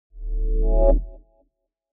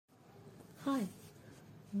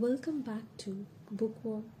Welcome back to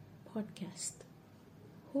Bookworm Podcast.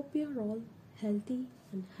 Hope you're all healthy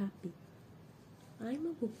and happy. I'm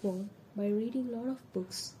a bookworm. By reading a lot of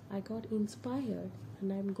books, I got inspired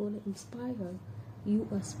and I'm going to inspire you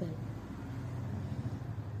as well.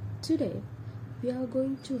 Today, we are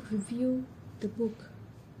going to review the book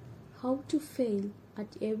How to Fail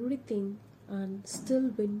at Everything and Still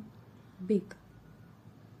Win Big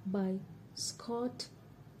by Scott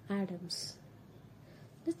Adams.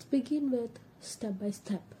 Let's begin with step by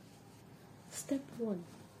step. Step 1.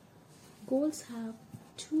 Goals have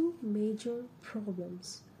two major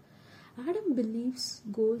problems. Adam believes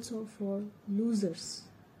goals are for losers.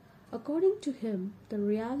 According to him, the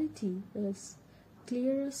reality is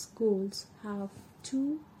clearest goals have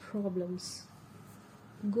two problems.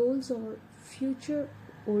 Goals are future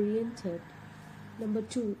oriented. Number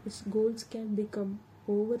 2 is goals can become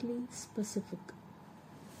overly specific.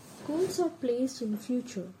 Goals are placed in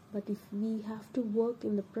future, but if we have to work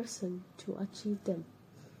in the present to achieve them.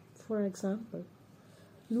 For example,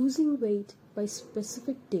 losing weight by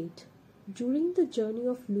specific date. During the journey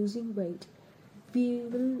of losing weight, we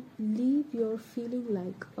will leave your feeling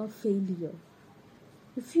like a failure.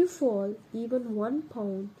 If you fall even 1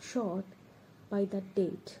 pound short by that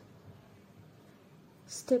date.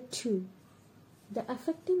 Step 2. The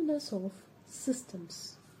effectiveness of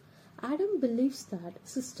systems. Adam believes that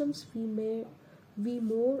systems be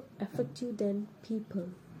more effective than people.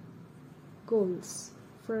 Goals.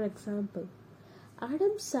 For example,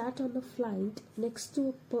 Adam sat on a flight next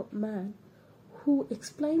to a man who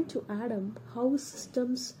explained to Adam how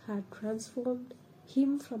systems had transformed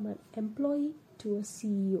him from an employee to a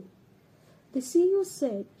CEO. The CEO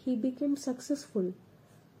said he became successful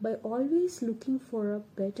by always looking for a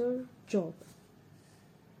better job.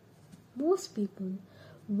 Most people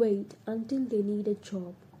wait until they need a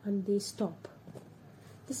job and they stop.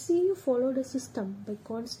 The CEO followed a system by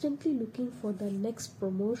constantly looking for the next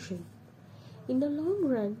promotion. In the long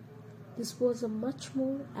run, this was a much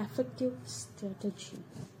more effective strategy.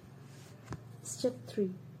 Step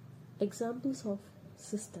 3. Examples of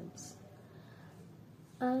systems.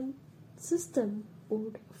 An system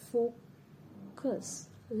would focus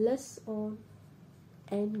less on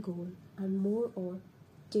end goal and more on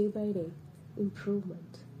day-by-day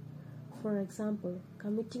improvement. For example,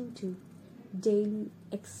 committing to daily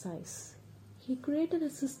exercise. He created a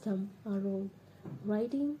system around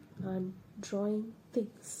writing and drawing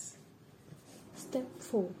things. Step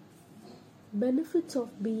 4. Benefits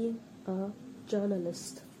of being a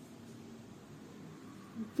journalist.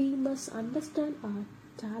 We must understand our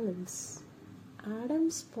talents.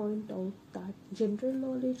 Adams points out that general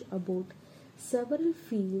knowledge about several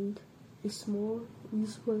fields is more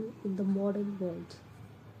useful in the modern world.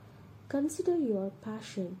 Consider your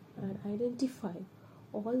passion and identify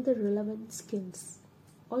all the relevant skills.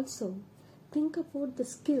 Also, think about the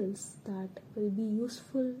skills that will be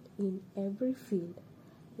useful in every field,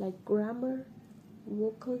 like grammar,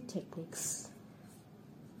 vocal techniques.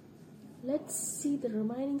 Let's see the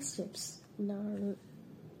remaining steps in our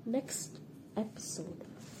next episode.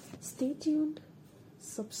 Stay tuned.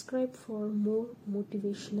 Subscribe for more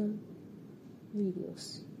motivational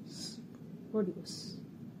videos.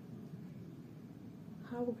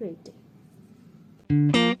 Have a great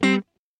day.